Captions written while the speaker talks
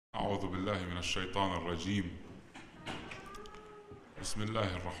أعوذ بالله من الشيطان الرجيم. بسم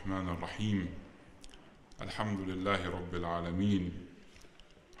الله الرحمن الرحيم. الحمد لله رب العالمين،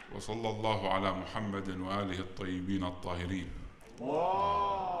 وصلى الله على محمد وآله الطيبين الطاهرين.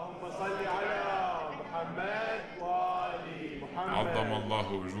 اللهم صل على محمد وآل محمد. عظم الله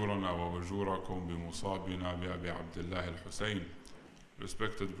أجورنا وأجوركم بمصابنا بأبي عبد الله الحسين.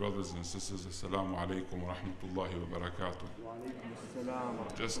 Respected brothers and sisters, Assalamu alaikum wa rahmatullahi wa barakatuh.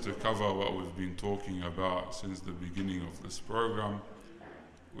 Just to cover what we've been talking about since the beginning of this program,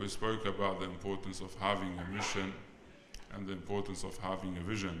 we spoke about the importance of having a mission and the importance of having a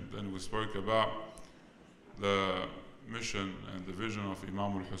vision. Then we spoke about the mission and the vision of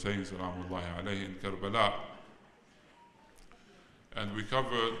Imam al-Hussein salamullahi alayhi in Karbala. And we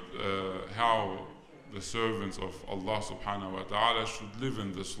covered how the servants of Allah subhanahu wa ta'ala should live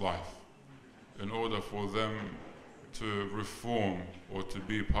in this life in order for them to reform or to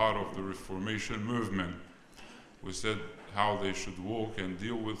be part of the Reformation movement. We said how they should walk and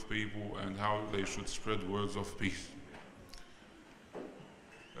deal with people and how they should spread words of peace.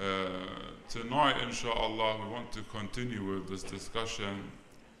 Tonight, inshallah, we want to continue with this discussion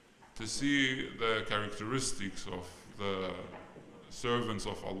to see the characteristics of the servants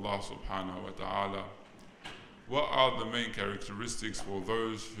of Allah subhanahu wa ta'ala. What are the main characteristics for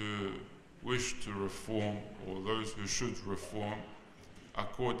those who wish to reform or those who should reform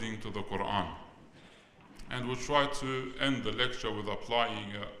according to the Quran? And we'll try to end the lecture with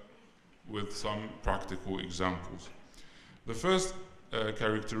applying with some practical examples. The first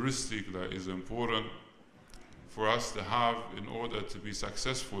characteristic that is important for us to have in order to be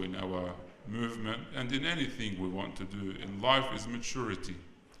successful in our movement and in anything we want to do in life is maturity,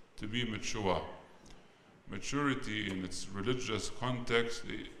 to be mature. Maturity in its religious context,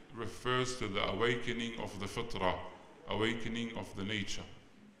 it refers to the awakening of the fitrah, awakening of the nature.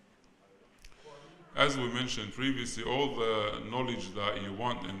 As we mentioned previously, all the knowledge that you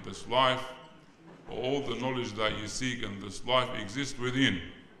want in this life, all the knowledge that you seek in this life exists within.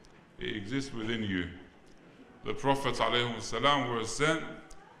 It exists within you. The Prophet ﷺ was sent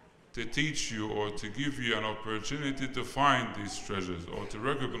to teach you or to give you an opportunity to find these treasures or to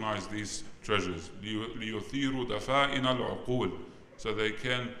recognize these treasures. لِيُثِيرُ دَفَائِنَ الْعُقُولِ, so they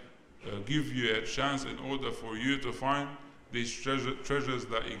can give you a chance in order for you to find these treasures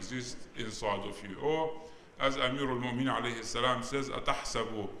that exist inside of you. Or as Amir al-Mu'min alayhi salam says,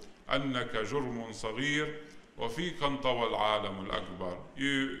 أَتَحْسَبُ أَنَّكَ جُرْمٌ صَغِيرٌ وَفِيكَ انْطَوَى الْعَالَمُ الْأَكْبَرُ.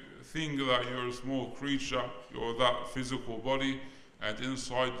 You think that you're a small creature, you're that physical body, and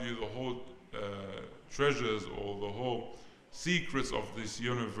inside you the whole treasures or the whole secrets of this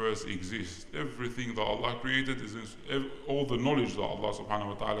universe exist. Everything that Allah created is all the knowledge that Allah subhanahu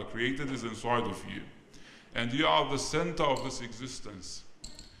wa ta'ala created is inside of you. And you are the center of this existence.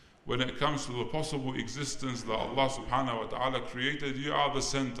 When it comes to the possible existence that Allah subhanahu wa ta'ala created, you are the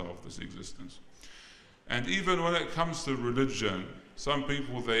center of this existence. And even when it comes to religion, some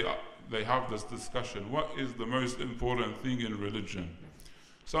people they have this discussion, what is the most important thing in religion?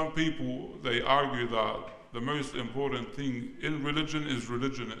 Some people, they argue that the most important thing in religion is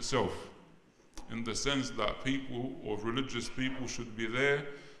religion itself, in the sense that people or religious people should be there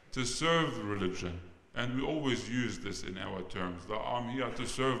to serve the religion. And we always use this in our terms, that I'm here to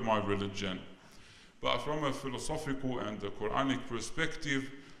serve my religion. But from a philosophical and a Quranic perspective,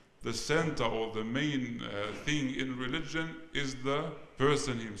 the center or the main thing in religion is the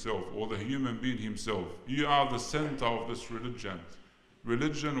person himself or the human being himself. You are the center of this religion.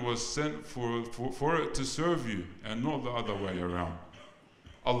 Religion was sent for it to serve you and not the other way around.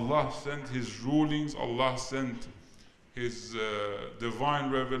 Allah sent His rulings, Allah sent His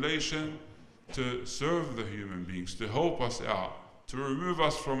divine revelation to serve the human beings, to help us out, to remove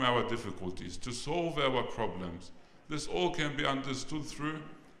us from our difficulties, to solve our problems. This all can be understood through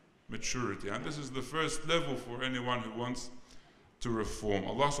maturity, and this is the first level for anyone who wants to reform.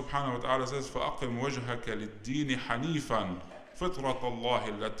 Allah subhanahu wa ta'ala says, فَأَقِمْ وَجْهَكَ لِلدِّينِ حَنِيفًا فِطْرَةَ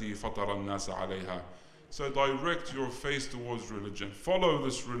اللَّهِ الَّتِي فَطَرَ النَّاسَ عَلَيْهَا. So direct your face towards religion. Follow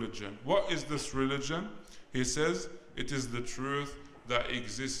this religion. What is this religion? He says, it is the truth that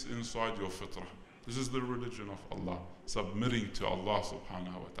exists inside your fitrah. This is the religion of Allah, submitting to Allah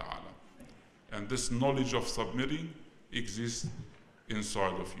subhanahu wa ta'ala. And this knowledge of submitting exists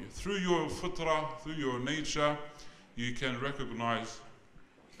inside of you. Through your fitrah, through your nature, you can recognize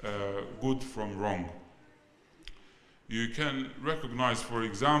good from wrong. You can recognize, for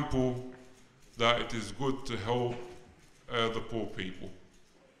example, that it is good to help the poor people.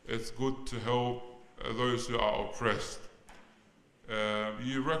 It's good to help those who are oppressed.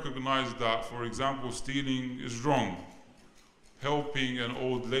 You recognize that, for example, stealing is wrong. helping an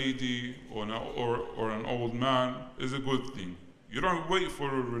old lady or an old man is a good thing. You don't wait for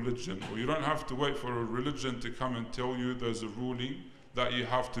a religion, or you don't have to wait for a religion to come and tell you there's a ruling that you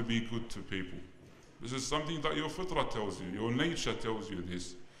have to be good to people. This is something that your fitrah tells you, your nature tells you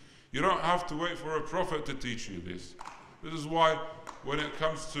this. You don't have to wait for a prophet to teach you this. This is why when it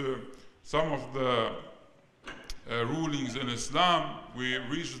comes to some of the rulings in Islam, we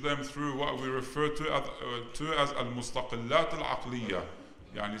reach them through what we refer to as al-mustaqillat al-aqliya,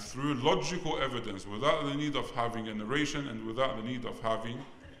 yani through logical evidence, without the need of having a narration and without the need of having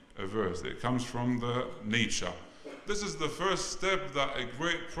a verse. It comes from the nature. This is the first step that a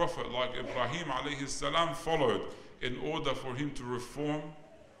great prophet like Ibrahim alayhi salam followed in order for him to reform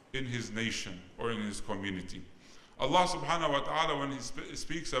in his nation or in his community. Allah subhanahu wa ta'ala, when he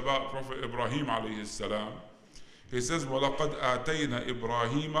speaks about Prophet Ibrahim alayhi salam, he says, وَلَقَدْ آتَيْنَا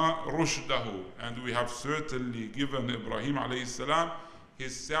إِبْرَاهِيمَ رُشْدَهُ, and we have certainly given Ibrahim alayhi salam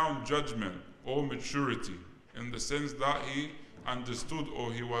his sound judgment or maturity, in the sense that he understood,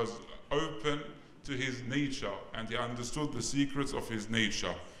 or he was open to his nature, and he understood the secrets of his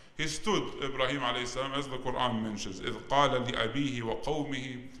nature. He stood, Ibrahim alayhi salam, as the Quran mentions, إِذْ قَالَ لِأَبِيهِ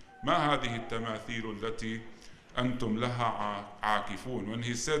وَقَوْمِهِ مَا هَذِهِ التَّمَاثِيلُ الَّتِي أَنْتُمْ لَهَا عَاكِفُونَ. When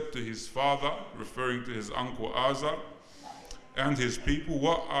he said to his father, referring to his uncle Azar, and his people,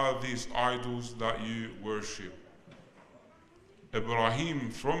 what are these idols that you worship? Ibrahim,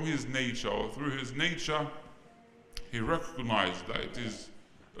 from his nature, or through his nature, he recognized that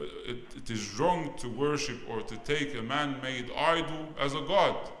it is wrong to worship or to take a man-made idol as a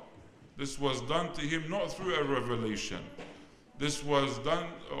god. This was done to him not through a revelation. This was done,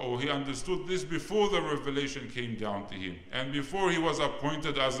 or he understood this before the revelation came down to him, and before he was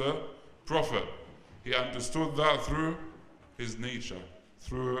appointed as a prophet. He understood that through his nature,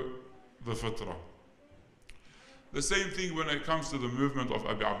 through the fitrah. The same thing when it comes to the movement of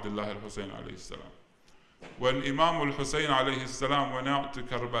Abi Abdullah al-Hussein alayhi salam. When Imam al-Hussein alayhi salam went out to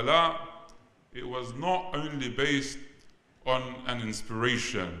Karbala, it was not only based on an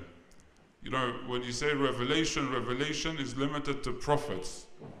inspiration. You know, when you say revelation, revelation is limited to prophets.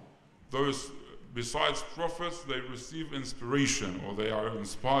 Those besides prophets, they receive inspiration, or they are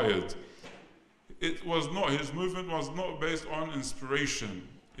inspired. It was not, his movement was not based on inspiration.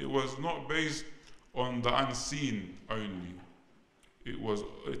 It was not based on the unseen only.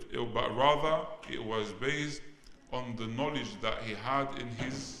 But rather, it was based on the knowledge that he had in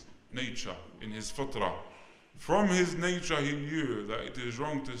his nature, in his fitrah. From his nature, he knew that it is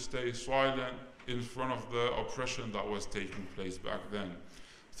wrong to stay silent in front of the oppression that was taking place back then.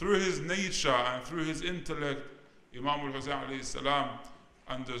 Through his nature and through his intellect, Imam al-Hussein alayhi salam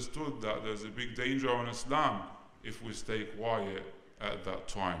understood that there's a big danger on Islam if we stay quiet at that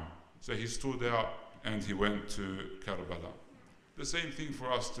time. So he stood out and he went to Karbala. The same thing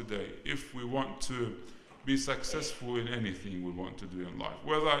for us today. If we want to be successful in anything we want to do in life,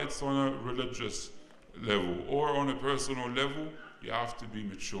 whether it's on a religious level or on a personal level, you have to be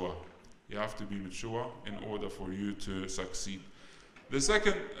mature. You have to be mature in order for you to succeed. The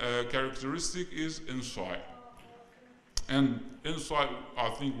second characteristic is insight. And insight, I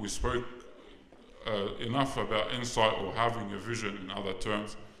think we spoke enough about insight, or having a vision in other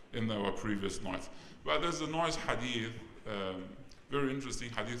terms, in our previous nights. But there's a nice hadith, very interesting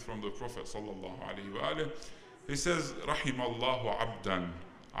hadith from the Prophet sallallahu alaihi wasallam. He says, رحم الله عبدا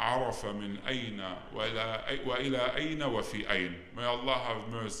عرف من أين وإلى أين وفي أين. May Allah have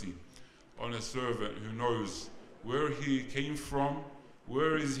mercy on a servant who knows where he came from,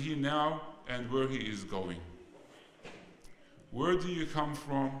 where is he now, and where he is going. Where do you come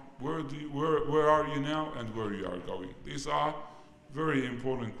from? Where are you now, and where you are going? These are very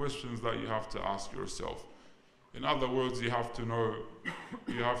important questions that you have to ask yourself. In other words, you have to know,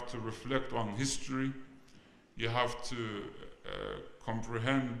 you have to reflect on history, you have to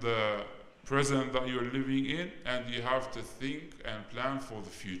comprehend the present that you're living in, and you have to think and plan for the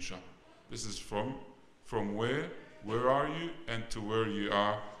future. This is from where are you, and to where you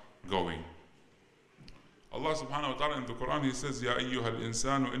are going. Allah subhanahu wa ta'ala in the Quran, He says, Ya ayyuha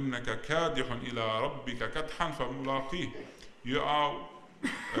al-insanu innaka kadihun ila rabbika kathan famulaqih. You are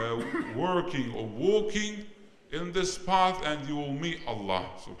working or walking in this path, and you will meet Allah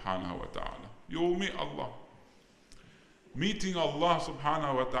subhanahu wa ta'ala. You will meet Allah. Meeting Allah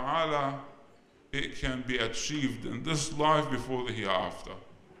subhanahu wa ta'ala, it can be achieved in this life before the hereafter.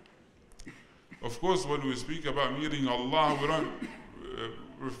 Of course, when we speak about meeting Allah, we don't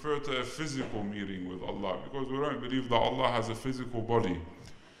refer to a physical meeting with Allah, because we don't believe that Allah has a physical body.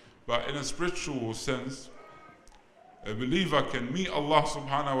 But in a spiritual sense, a believer can meet Allah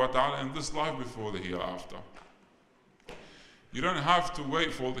subhanahu wa ta'ala in this life before the hereafter. You don't have to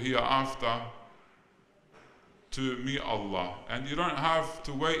wait for the hereafter to meet Allah. And you don't have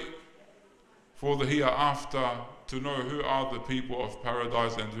to wait for the hereafter to know who are the people of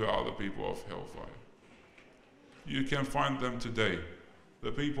paradise and who are the people of hellfire. You can find them today.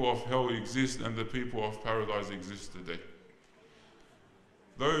 The people of hell exist and the people of paradise exist today.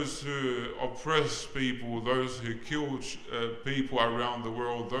 Those who oppress people, those who kill people around the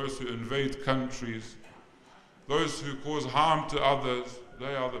world, those who invade countries, those who cause harm to others,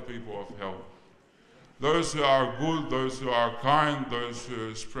 they are the people of hell. Those who are good, those who are kind, those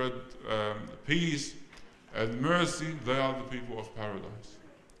who spread peace and mercy, they are the people of paradise.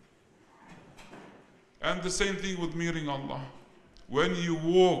 And the same thing with meeting Allah. When you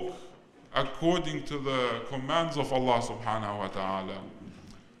walk according to the commands of Allah subhanahu wa ta'ala,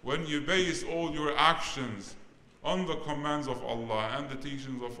 when you base all your actions on the commands of Allah and the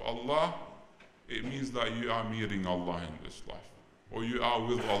teachings of Allah, it means that you are meeting Allah in this life, or you are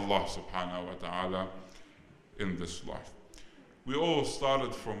with Allah subhanahu wa ta'ala in this life. We all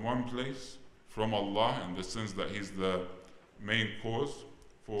started from one place, from Allah, in the sense that He's the main cause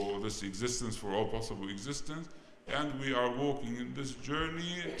for this existence, for all possible existence, and we are walking in this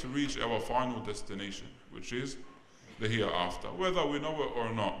journey to reach our final destination, which is the hereafter. Whether we know it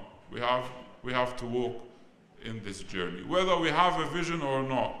or not, we have to walk in this journey. Whether we have a vision or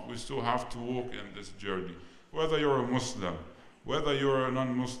not, we still have to walk in this journey. Whether you're a Muslim, whether you're a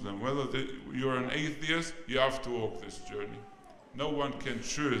non-Muslim, whether you're an atheist, you have to walk this journey. No one can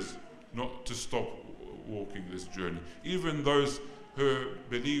choose not to stop walking this journey. Even those who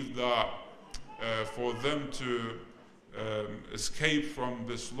believe that for them to escape from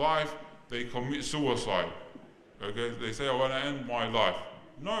this life, they commit suicide. Okay, they say, I want to end my life.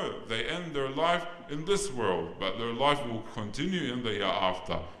 No, they end their life in this world, but their life will continue in the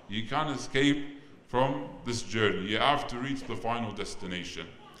hereafter. You can't escape from this journey. You have to reach the final destination.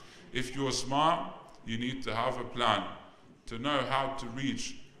 If you're smart, you need to have a plan to know how to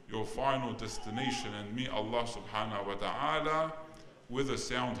reach your final destination and meet Allah subhanahu wa ta'ala with a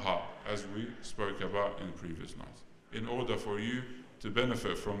sound heart, as we spoke about in previous nights, in order for you to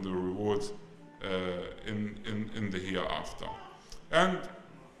benefit from the rewards in the hereafter. And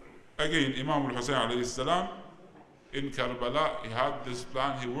again, Imam al-Hussein alayhi salam, in Karbala, he had this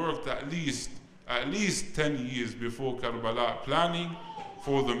plan. He worked at least 10 years before Karbala, planning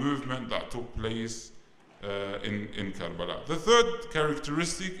for the movement that took place in Karbala. The third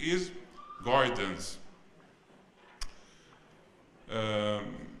characteristic is guidance.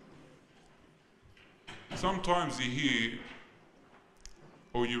 Sometimes you hear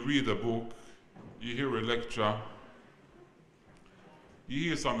or you read a book, you hear a lecture, you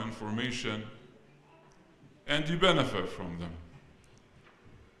hear some information, and you benefit from them.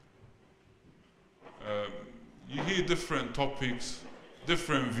 You hear different topics,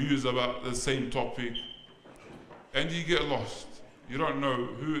 different views about the same topic, and you get lost. You don't know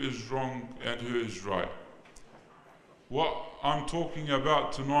who is wrong and who is right. What I'm talking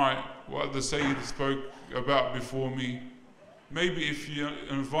about tonight, what the Sayyid spoke about before me, maybe if you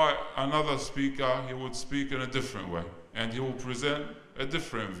invite another speaker, he would speak in a different way, and he will present a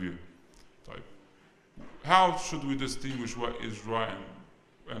different view. How should we distinguish what is right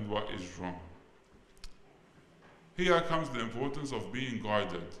and what is wrong? Here comes the importance of being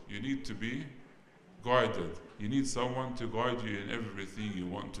guided. You need to be guided. You need someone to guide you in everything you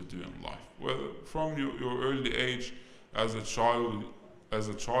want to do in life. Whether from your early age, as a child,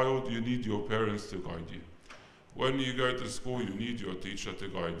 you need your parents to guide you. When you go to school, you need your teacher to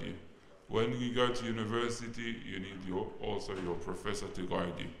guide you. When you go to university, you need also your professor to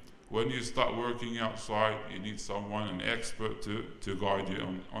guide you. When you start working outside, you need someone, an expert, to guide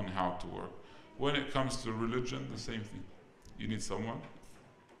you on how to work. When it comes to religion, the same thing. You need someone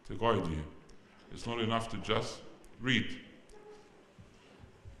to guide you. It's not enough to just read.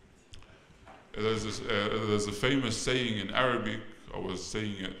 There's a famous saying in Arabic. I was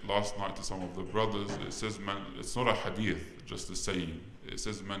saying it last night to some of the brothers. It says, it's not a hadith, just a saying. It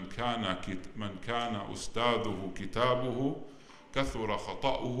says, "Man kana ustaduhu kitabuhu, kathura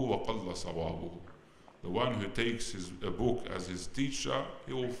khata'uhu wa qalla sawabuhu." The one who takes a book as his teacher,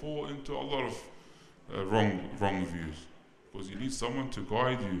 he will fall into a lot of wrong views. Because you need someone to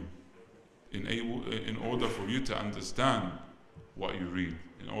guide you in order for you to understand what you read,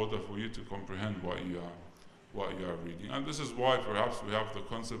 in order for you to comprehend what you are reading. And this is why perhaps we have the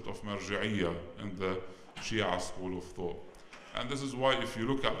concept of marji'iyya in the Shia school of thought. And this is why if you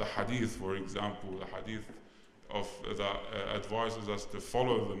look at the hadith, for example, the hadith that advises us to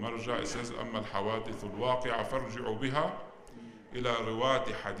follow the marja', it says, أَمَّا الْحَوَادِثُ الْوَاقِعَ فَارْجِعُوا بِهَا إِلَى رِوَاتِ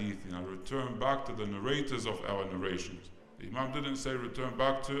حَدِيثِنَا. Return back to the narrators of our narrations. The Imam didn't say return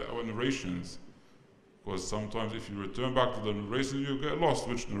back to our narrations, because sometimes if you return back to the narration, you get lost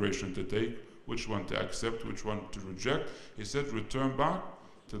which narration to take, which one to accept, which one to reject. He said return back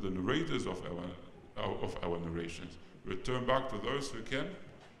to the narrators of our narrations. Return back to those who can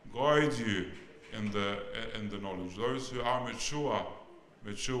guide you in the knowledge, those who are mature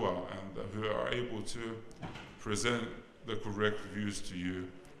and who are able to present the correct views to you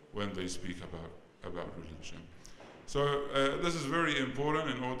when they speak about religion. So this is very important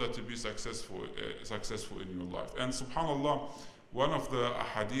in order to be successful in your life. And subhanAllah, one of the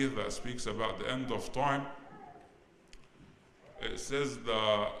hadith that speaks about the end of time, it says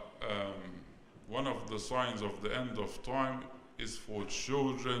that one of the signs of the end of time is for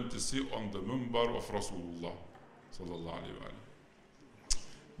children to sit on the minbar of Rasulullah sallallahu alaihi wasallam.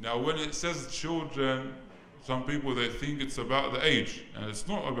 Now when it says children, some people they think it's about the age, and it's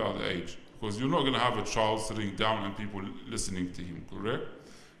not about the age, because you're not going to have a child sitting down and people listening to him, correct?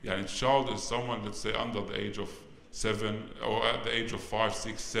 Yeah, a child is someone, let's say, under the age of 7 or at the age of 5,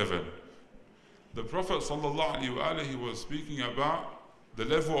 6, 7. The Prophet sallallahu alaihi wasallam, he was speaking about the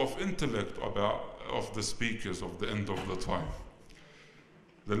level of intellect of the speakers of the end of the time.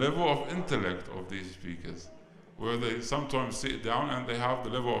 The level of intellect of these speakers, where they sometimes sit down and they have the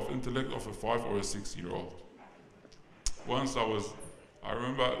level of intellect of a 5 or a 6-year-old. Once I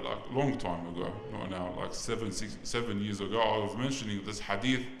remember like a long time ago, not now, like 7 years ago, I was mentioning this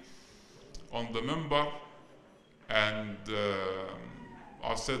hadith on the minbar, and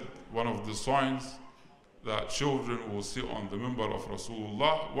I said one of the signs that children will sit on the minbar of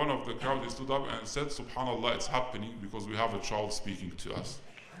Rasulullah. One of the crowd stood up and said, subhanAllah, it's happening because we have a child speaking to us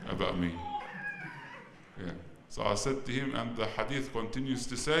about me. Yeah. So I said to him, and the hadith continues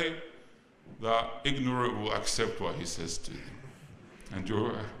to say that ignorant will accept what he says to them, and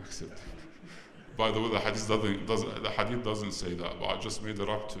you accept it. By the way, the hadith doesn't say that, but I just made it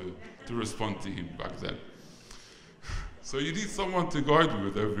up to respond to him back then. So you need someone to guide you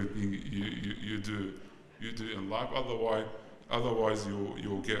with everything you do in life. Otherwise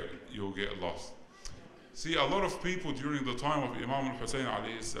you'll get lost. See, a lot of people during the time of Imam al-Hussein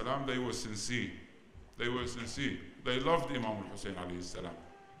alayhi salam, they were sincere. They loved Imam al-Hussein alayhi salam.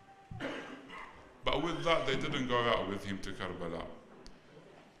 But with that, they didn't go out with him to Karbala.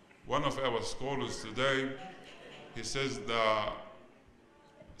 One of our scholars today, he says that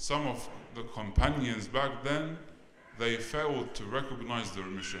some of the companions back then, they failed to recognize their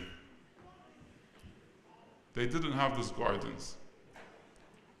mission. They didn't have this guidance.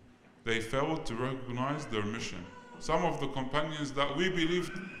 They failed to recognize their mission. Some of the companions that we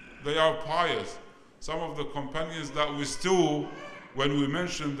believed they are pious, some of the companions that we still, when we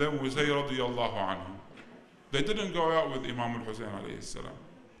mention them, we say radiyallahu anhu. They didn't go out with Imam al-Hussein alayhi salam.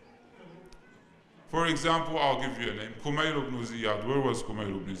 For example, I'll give you a name, Kumayl ibn Ziyad. Where was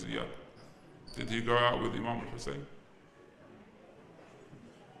Kumayl ibn Ziyad? Did he go out with Imam al-Hussein?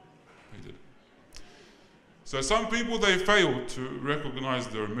 He did. So some people, they failed to recognize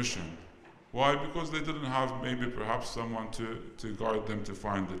their mission. Why? Because they didn't have maybe perhaps someone to guide them to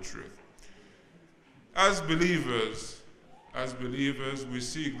find the truth. As believers, we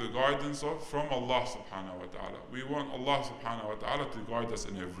seek the guidance from Allah subhanahu wa ta'ala. We want Allah subhanahu wa ta'ala to guide us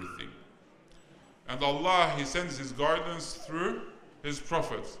in everything. And Allah, He sends His guidance through His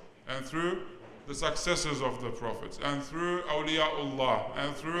prophets, and through the successors of the prophets, and through awliyaullah,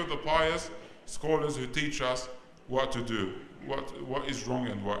 and through the pious scholars who teach us what to do, what is wrong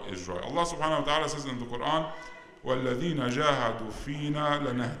and what is right. Allah subhanahu wa ta'ala says in the Quran, وَالَّذِينَ جَاهَدُوا فِينَا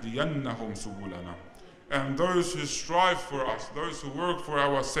لَنَهْدِيَنَّهُمْ سُبُلَنَا. And those who strive for us, those who work for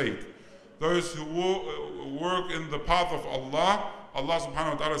our sake, those who work in the path of Allah, Allah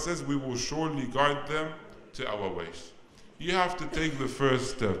subhanahu wa ta'ala says, we will surely guide them to our ways. You have to take the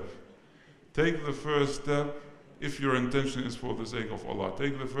first step. Take the first step. If your intention is for the sake of Allah,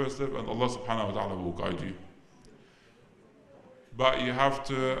 take the first step and Allah subhanahu wa ta'ala will guide you. But you have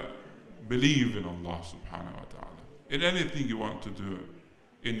to believe in Allah subhanahu wa ta'ala. In anything you want to do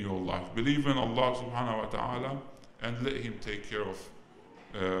in your life, believe in Allah subhanahu wa ta'ala and let Him take care of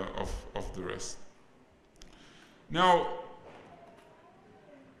the rest. Now,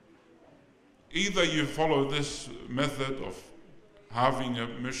 either you follow this method of having a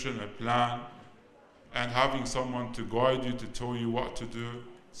mission, a plan, and having someone to guide you, to tell you what to do,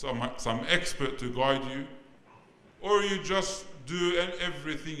 some expert to guide you, or you just do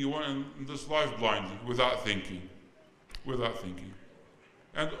everything you want in this life blindly, without thinking.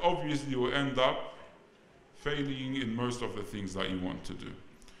 And obviously you will end up failing in most of the things that you want to do.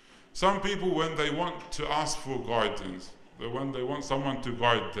 Some people, when they want to ask for guidance, when they want someone to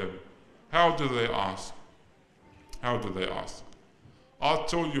guide them, how do they ask? How do they ask? I'll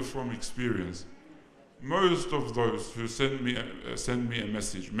tell you from experience. Most of those who send me a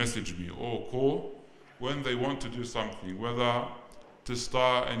message me or call when they want to do something, whether to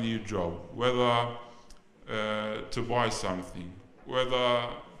start a new job, whether to buy something, whether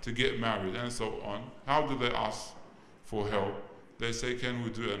to get married, and so on. How do they ask for help? They say, can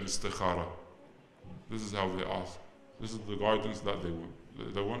we do an istikhara? This is how they ask. This is the guidance that they want.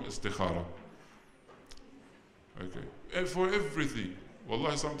 They want istikhara. Okay. And for everything.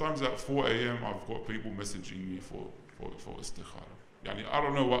 Wallahi, sometimes at 4 a.m. I've got people messaging me for istikhara. Yani, I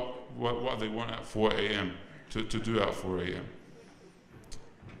don't know what they want at 4 a.m. to do at 4 a.m.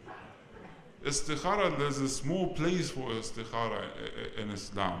 Istikhara, there's a small place for istikhara in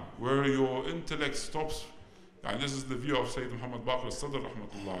Islam, where your intellect stops. And this is the view of Sayyid Muhammad Baqir al-Sadr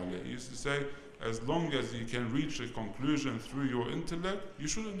rahmatullah alayhi. He used to say, as long as you can reach a conclusion through your intellect, you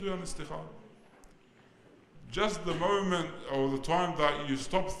shouldn't do an istikhara. Just the moment or the time that you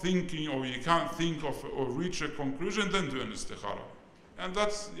stop thinking or you can't think of or reach a conclusion, then do an istikhara. And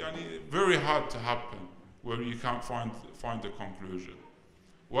that's very hard to happen where you can't find a conclusion.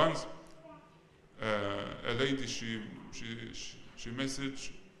 Once a lady, she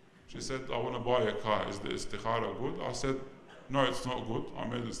messaged, she said, I want to buy a car, is the istikhara good? I said, no, it's not good. I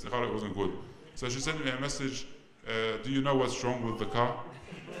made istikhara, it wasn't good. So she sent me a message, do you know what's wrong with the car?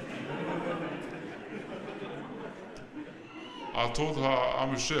 I told her,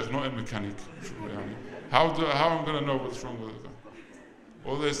 I'm a sheikh, not a mechanic. How am I going to know what's wrong with the car?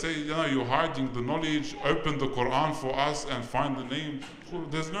 Or they say, you're hiding the knowledge, open the Quran for us and find the name.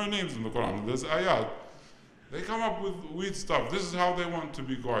 There's no names in the Quran, there's ayat. They come up with weird stuff. This is how they want to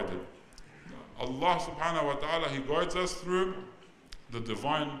be guided. Allah subhanahu wa ta'ala, He guides us through the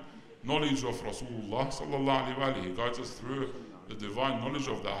divine knowledge of Rasulullah sallallahu alayhi wa alayhi. He guides us through the divine knowledge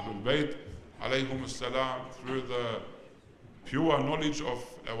of the Ahlul Bayt alayhum as-salam, through the pure knowledge of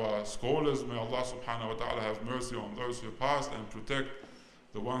our scholars. May Allah subhanahu wa ta'ala have mercy on those who passed and protect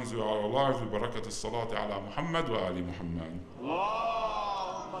the ones who are alive. Bi barakat as-salati ala Muhammad wa ali Muhammad.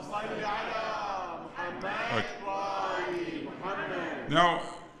 Allahumma salli ala Muhammad wa ali Muhammad. Now,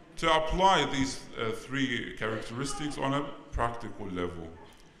 to apply these three characteristics on a practical level,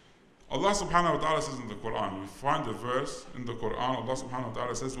 Allah subhanahu wa ta'ala says in the Quran, we find a verse in the Quran, Allah subhanahu wa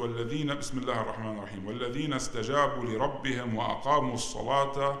ta'ala says, وَالَّذِينَ بِسْمِ اللَّهِ الرَّحْمَنِ الرَّحِيمِ وَالَّذِينَ اسْتَجَابُوا لِرَبِّهِمْ وَأَقَامُوا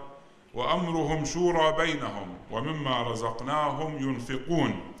الصَّلَاةَ وَأَمْرُهُمْ شُورَى بَيْنَهُمْ وَمِمَّا رَزَقْنَاهُمْ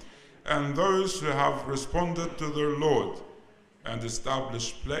يُنْفِقُونَ. And those who have responded to their Lord and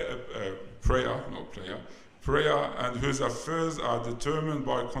established prayer and whose affairs are determined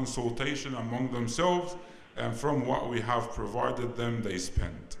by consultation among themselves, and from what we have provided them they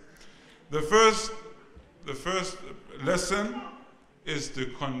spend. The first lesson is to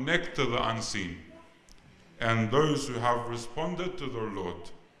connect to the unseen. And those who have responded to their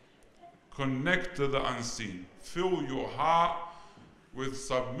Lord, connect to the unseen. Fill your heart with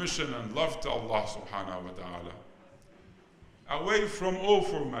submission and love to Allah subhanahu wa ta'ala. Away from all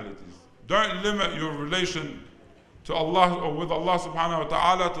formalities. Don't limit your relation to Allah or with Allah subhanahu wa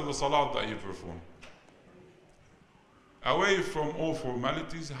ta'ala to the salat that you perform. Away from all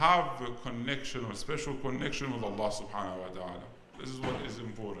formalities, have a connection, a special connection with Allah subhanahu wa ta'ala. This is what is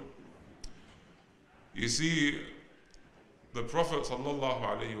important. You see, the Prophet sallallahu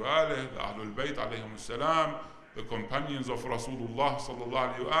alayhi wa alayhi, the Ahlul Bayt alayhim salam, the companions of Rasulullah sallallahu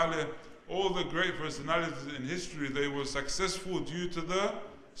alayhi wa alayhi, all the great personalities in history, they were successful due to the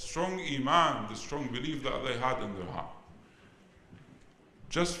strong iman, the strong belief that they had in their heart.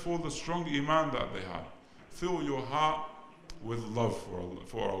 Just for the strong iman that they had. Fill your heart with love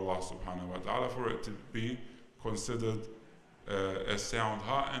for Allah subhanahu wa ta'ala, for it to be considered a sound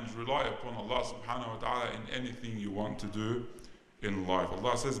heart, and rely upon Allah subhanahu wa ta'ala in anything you want to do in life.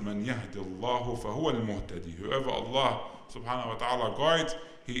 Allah says, "Man yahdillahu fahuwa al-muhtadi." Whoever Allah subhanahu wa ta'ala guides,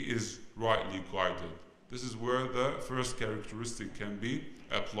 he is rightly guided. This is where the first characteristic can be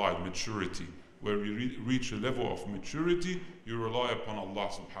applied, maturity. Where you reach a level of maturity, you rely upon Allah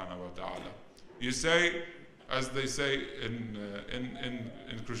subhanahu wa ta'ala. You say, as they say in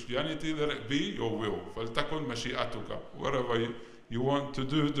Christianity, let it be your will. فَلْتَكُنْ مَشِيئَتُكَ. Whatever you want to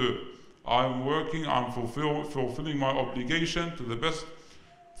do, do. I'm working, I'm fulfilling my obligation to the best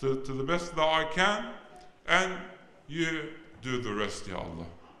that I can, and you do the rest, Ya Allah.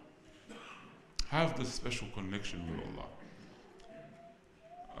 Have this special connection with Allah.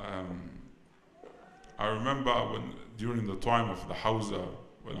 I remember during the time of the Hawza,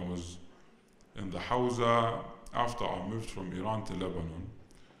 when I was in the Hawza, after I moved from Iran to Lebanon,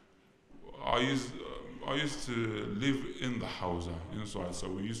 I used to live in the Hawza inside. So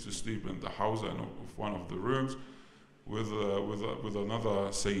we used to sleep in the Hawza in one of the rooms. with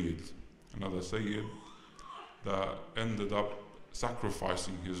another Sayyid that ended up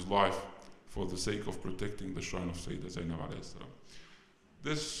sacrificing his life for the sake of protecting the shrine of Sayyidah Zainab alayhi salam.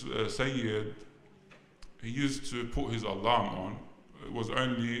 This Sayyid, he used to put his alarm on. It was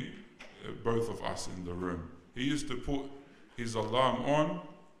only both of us in the room. He used to put his alarm on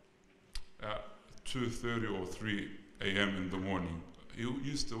at 2:30 or 3 a.m. in the morning. He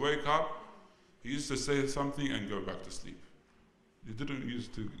used to wake up, he used to say something and go back to sleep. He didn't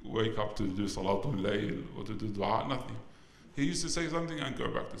used to wake up to do Salatul Layl or to do Dua, nothing. He used to say something and go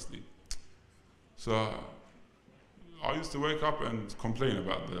back to sleep. So I used to wake up and complain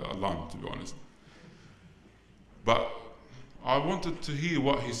about the alarm, to be honest. But I wanted to hear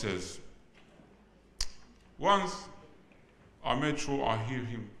what he says. Once I made sure I hear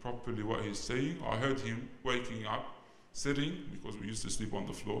him properly what he's saying. I heard him waking up, sitting, because we used to sleep on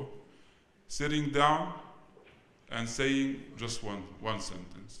the floor, sitting down and saying just one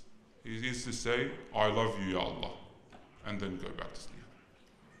sentence. He used to say, "I love you, Ya Allah," and then go back to sleep.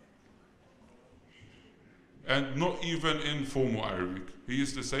 And not even in formal Arabic. He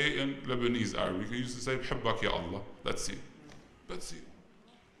used to say it in Lebanese Arabic. He used to say, "Bhibbak ya Allah." That's it. That's it.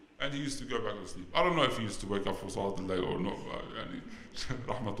 And he used to go back to sleep. I don't know if he used to wake up for Salat al-Layl or not.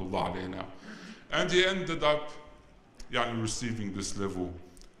 Rahmatullah alayhi now. And he ended up receiving this level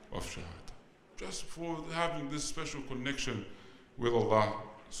of shahada. Just for having this special connection with Allah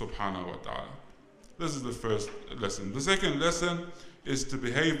subhanahu wa ta'ala. This is the first lesson. The second lesson is to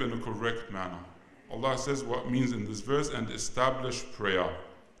behave in a correct manner. Allah says what means in this verse, and establish prayer.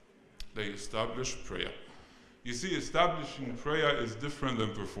 They establish prayer. You see, establishing prayer is different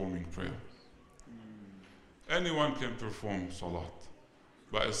than performing prayer. Anyone can perform salat,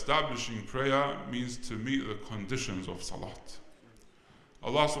 but establishing prayer means to meet the conditions of salat.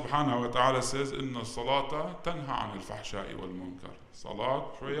 Allah subhanahu wa ta'ala says, "Inna salata tanha an al-fahsha'i wal munkar."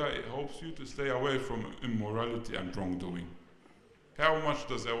 Salat, prayer, it helps you to stay away from immorality and wrongdoing. How much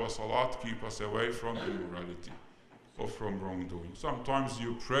does our salat keep us away from immorality or from wrongdoing? Sometimes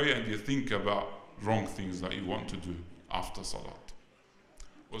you pray and you think about wrong things that you want to do after salat.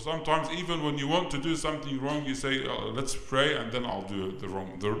 Or sometimes even when you want to do something wrong, you say, "Let's pray and then I'll do the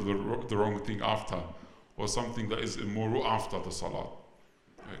wrong thing after," or something that is immoral after the salat.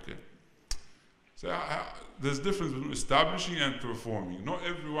 Okay. So there's a difference between establishing and performing. Not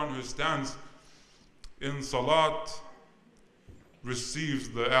everyone who stands in salat receives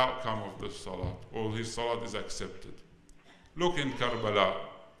the outcome of the salat, or his salat is accepted. Look in Karbala.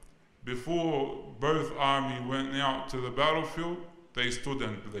 Before both armies went out to the battlefield, they stood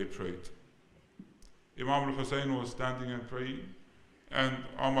and they prayed. Imam al-Hussein was standing and praying, and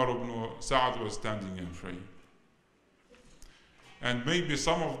Umar ibn Sa'ad was standing and praying. And maybe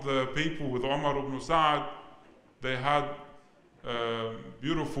some of the people with Umar ibn Sa'ad, they had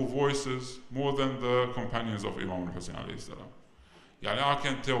beautiful voices more than the companions of Imam al-Hussein alayhi salam. I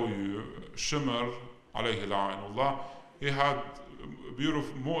can tell you, Shimr alayhi la'inullah, he had a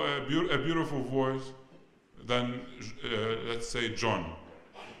beautiful voice than, let's say, John,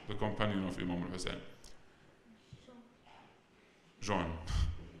 the companion of Imam al-Hussein. John.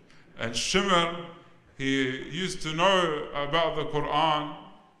 And Shimr, he used to know about the Quran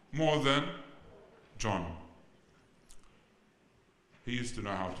more than John. He used to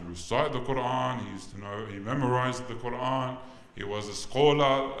know how to recite the Quran, he memorized the Quran, he was a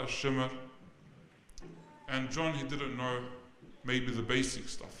scholar, a Shimr. And John, he didn't know maybe the basic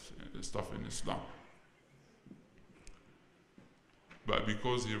stuff in Islam. But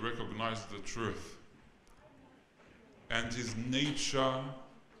because he recognized the truth, and his nature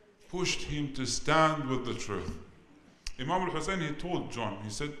pushed him to stand with the truth. Imam al-Hussein, he told John, he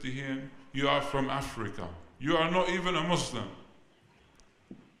said to him, "You are from Africa. You are not even a Muslim.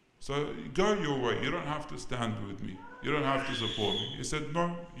 So go your way. You don't have to stand with me. You don't have to support me." He said,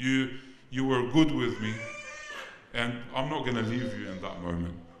 "No, you were good with me, and I'm not going to leave you in that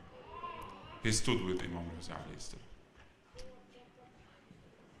moment." He stood with Imam al-Hussein.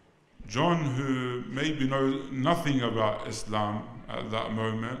 John, who maybe knows nothing about Islam at that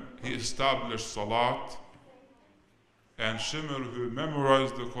moment, he established Salat. And Shimr, who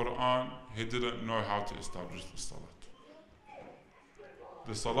memorized the Quran, he didn't know how to establish the Salat.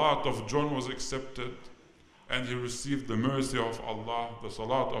 The Salat of John was accepted, and he received the mercy of Allah. The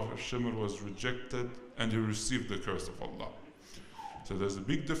Salat of Shimr was rejected, and he received the curse of Allah. So there's a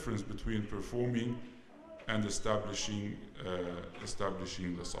big difference between performing and establishing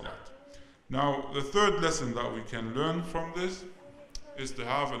the Salat. Now, the third lesson that we can learn from this is to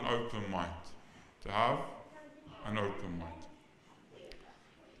have an open mind. To have an open mind.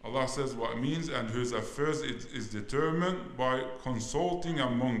 Allah says what means and whose affairs it is determined by consulting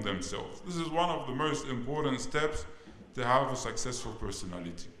among themselves. This is one of the most important steps to have a successful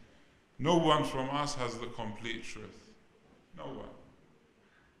personality. No one from us has the complete truth. No one.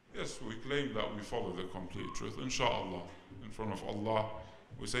 Yes, we claim that we follow the complete truth, inshallah. In front of Allah,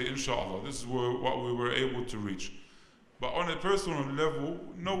 we say inshallah, this is what we were able to reach. But on a personal level,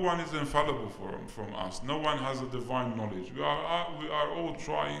 no one is infallible from us. No one has a divine knowledge. We are all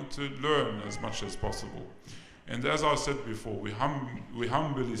trying to learn as much as possible. And as I said before, we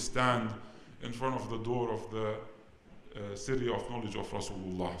humbly stand in front of the door of the city of knowledge of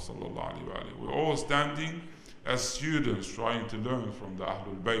Rasulullah sallallahu alaihi wasallam. We're all standing as students trying to learn from the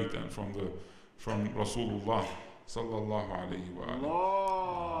Ahlul Bayt and from Rasulullah sallallahu alaihi wasallam.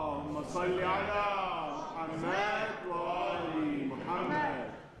 Allahumma salli ala Muhammad wa ali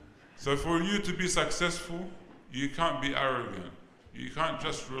Muhammad. So for you to be successful, you can't be arrogant. You can't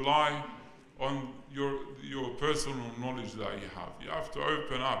just rely on your personal knowledge that you have. You have to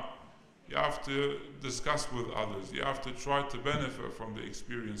open up. You have to discuss with others. You have to try to benefit from the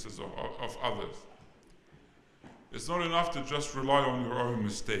experiences of others. It's not enough to just rely on your own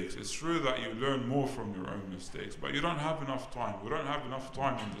mistakes. It's true that you learn more from your own mistakes, but you don't have enough time. We don't have enough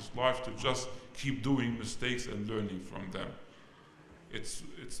time in this life to just keep doing mistakes and learning from them. It's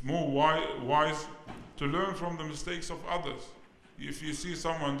more wise to learn from the mistakes of others. If you see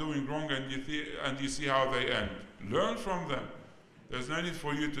someone doing wrong and you see how they end, learn from them. There's no need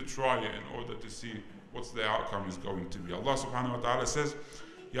for you to try it in order to see what the outcome is going to be. Allah subhanahu wa ta'ala says,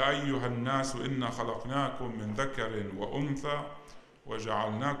 يا أيها الناس إنا خلقناكم من ذكر وأنثى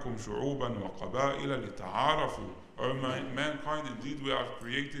وجعلناكم شعوبا وقبائل لتعارفوا. O mankind, indeed we have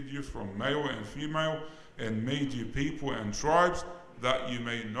created you from male and female and made you people and tribes that you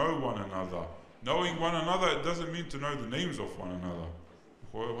may know one another. Knowing one another, it doesn't mean to know the names of one another.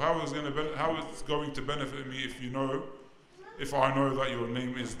 How is it going to benefit me if I know that your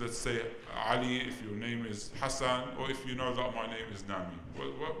name is, let's say, Ali, if your name is Hassan, or if you know that my name is Nami?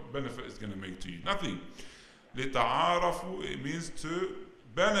 What benefit is going to make to you? Nothing. لِتَعَارَفُوا, it means to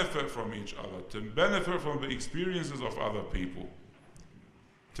benefit from each other, to benefit from the experiences of other people,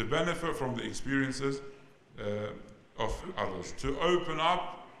 to benefit from the experiences of others, to open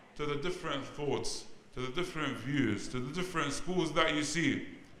up to the different thoughts, to the different views, to the different schools that you see,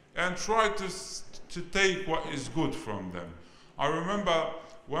 and try to take what is good from them. I remember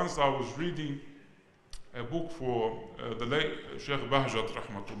once I was reading a book for the late Sheikh Bahjat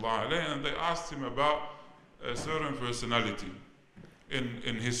rahmatullah alayhi, and they asked him about a certain personality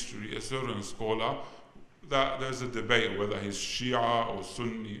in history, a certain scholar, that there's a debate whether he's Shia or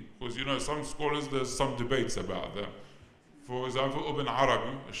Sunni, because some scholars, there's some debates about them. For example, Ibn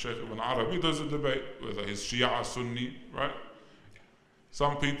Arabi, Sheikh Ibn Arabi, there's a debate whether he's Shia or Sunni, right?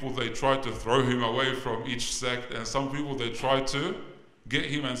 Some people, they try to throw him away from each sect, and some people, they try to get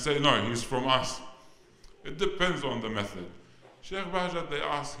him and say, no, he's from us. It depends on the method. Sheikh Bahjat, they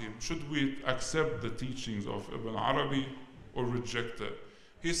asked him, should we accept the teachings of Ibn Arabi or reject it?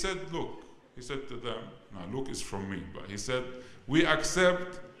 He said, look, he said to them, no, look is from me, but he said, we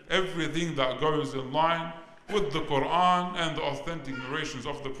accept everything that goes in line with the Quran and the authentic narrations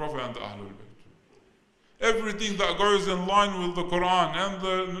of the Prophet and the Ahlul Bayt. Everything that goes in line with the Quran and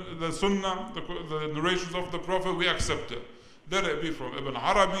the Sunnah, the narrations of the Prophet, we accept it. Let it be from Ibn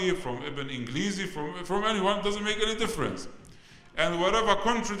Arabi, from Ibn Inglisi, from anyone, it doesn't make any difference. And whatever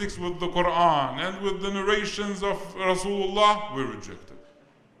contradicts with the Quran and with the narrations of Rasulullah, we reject it.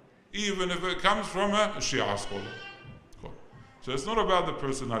 Even if it comes from a Shia scholar. So it's not about the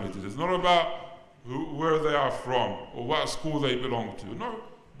personalities, it's not about where they are from or what school they belong to. No,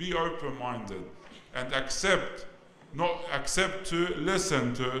 be open-minded and accept to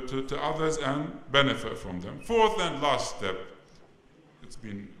listen to others and benefit from them. Fourth and last step. It's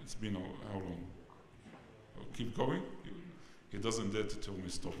been how long? Oh, keep going? He doesn't dare to tell me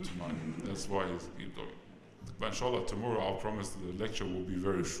stop tonight. That's why he's keep going. But inshallah tomorrow I'll promise the lecture will be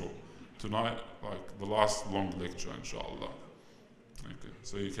very short. Tonight, like the last long lecture, inshallah. Okay,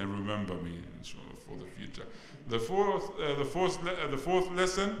 so you can remember me, inshallah, for the future. The fourth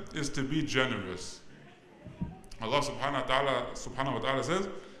lesson is to be generous. Allah subhanahu wa ta'ala says,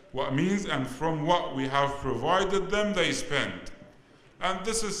 what means and from what we have provided them, they spend. And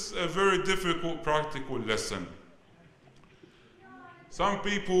this is a very difficult practical lesson. Some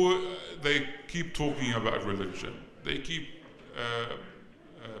people, they keep talking about religion. They keep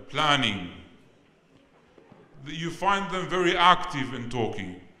planning. You find them very active in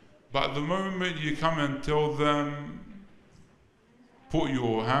talking. But the moment you come and tell them, put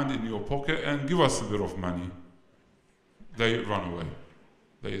your hand in your pocket and give us a bit of money, they run away.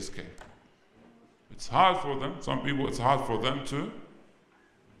 they escape. It's hard for them, some people it's hard for them to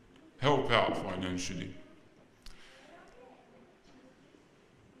help out financially.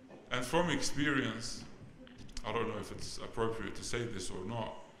 And from experience, I don't know if it's appropriate to say this or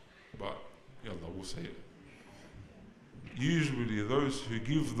not, but yallah, we'll say it. Usually those who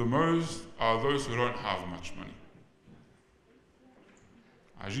give the most are those who don't have much money.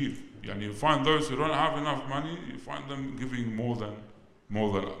 Ajib. Yani you find those who don't have enough money, you find them giving more than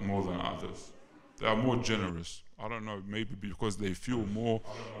others. They are more generous. I don't know, maybe because they feel more,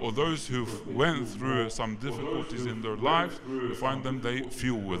 or those who went through some difficulties in their lives, you find them they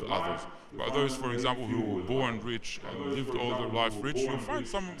feel with others. But those, for example, who were born rich and lived all their life rich, you'll find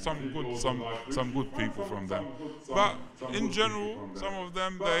some good people from them. But in general, some of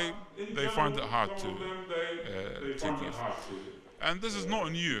them they find it hard to give. And this is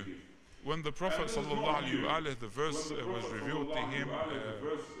not new. When the Prophet ﷺ, the verse was revealed to him,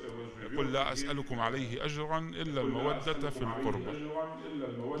 قُلْ لَا أَسْأَلُكُمْ عَلَيْهِ أَجْرًا إِلَّا الْمَوَدَّةَ فِي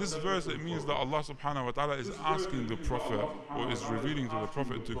الْقُرْبَةِ. This verse, it means that Allah subhanahu wa ta'ala is asking the Prophet, or is revealing to the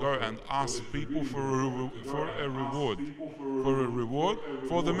Prophet to go and ask people for a reward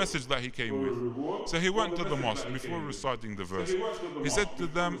for the message that he came with. So he went to the mosque before reciting the verse. He said to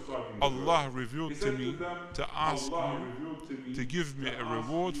them, Allah revealed to me to ask you to give me a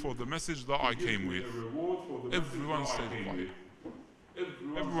reward for the message that I came with. Everyone stayed quiet.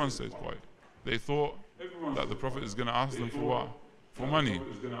 Everyone stayed quiet. They thought that the Prophet is going to ask them for what? For money.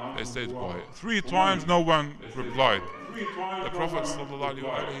 They stayed quiet. 3 times no one replied. The Prophet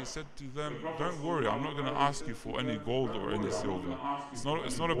ﷺ said to them, don't worry, I'm not going to ask you for any gold or any silver. It's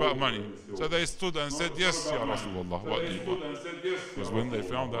not about money. So they stood and said, yes, Ya Rasulullah, what do you want? Because when they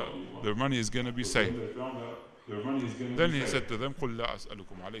found that their money is going to be safe. Then he said to them, قُلْ لَا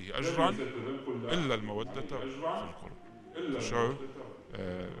أَسْأَلُكُمْ عَلَيْهِ أَجْرًا إِلَّا الْمَوَدَّةَ فِي الْقُرْبِ.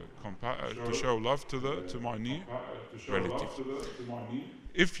 To show love to my near relatives.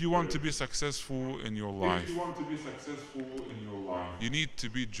 If you want to be successful in your life, you need to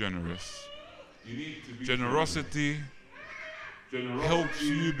be generous. Generosity helps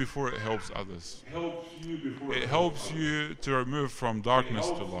you before it helps others. It helps you to remove from darkness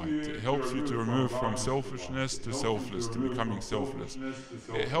to light. It helps you to remove from selfishness to selfless, to becoming selfless.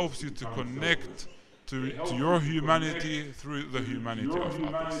 It helps you to connect to your humanity through the humanity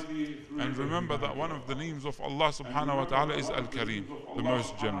of others. And remember that one of the names of Allah subhanahu wa ta'ala is Al-Kareem, the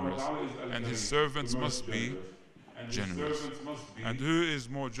most generous. And his servants must be generous. And who is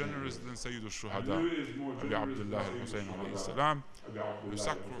more generous than Sayyid al-Shuhada, Abi Abdullah al-Husayn alayhi salam, who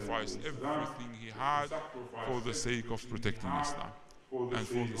sacrificed everything he had for the sake of protecting Islam and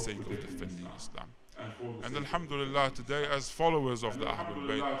for the sake of defending Islam. And alhamdulillah, today as followers of the Ahlul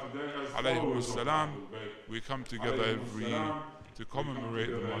Bayt alayhim salam, we come together every year to commemorate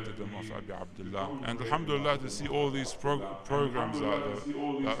the martyrdom of Abi Abdullah. And alhamdulillah, to see all these programs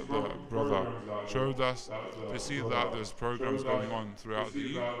that the brother showed us, to see that there's programs going on throughout the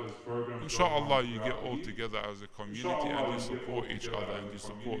year. Inshallah, you get all together as a community and you support each other and you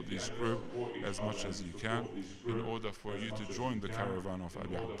support this group as much as you can in order for you to join the caravan of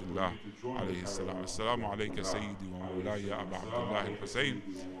Abi Abdullah alayhi salam. Assalamu alayka sayyidi wa mawlaya Aba Abdullah al-Husayn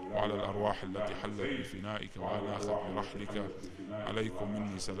wa ala al-arwah allati hallat bi fina'ika wa ala khatmi rahlika. عليكم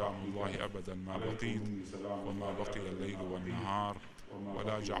مني سلام الله أبدا ما بقيت وما بقي الليل والنهار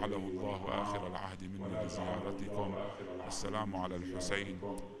ولا جعله الله آخر العهد مني لزيارتكم. السلام على الحسين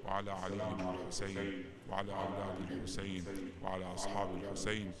وعلى علي بن الحسين وعلى أولاد الحسين وعلى أصحاب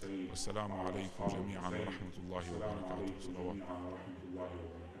الحسين والسلام عليكم جميعا ورحمة الله وبركاته. صلوات.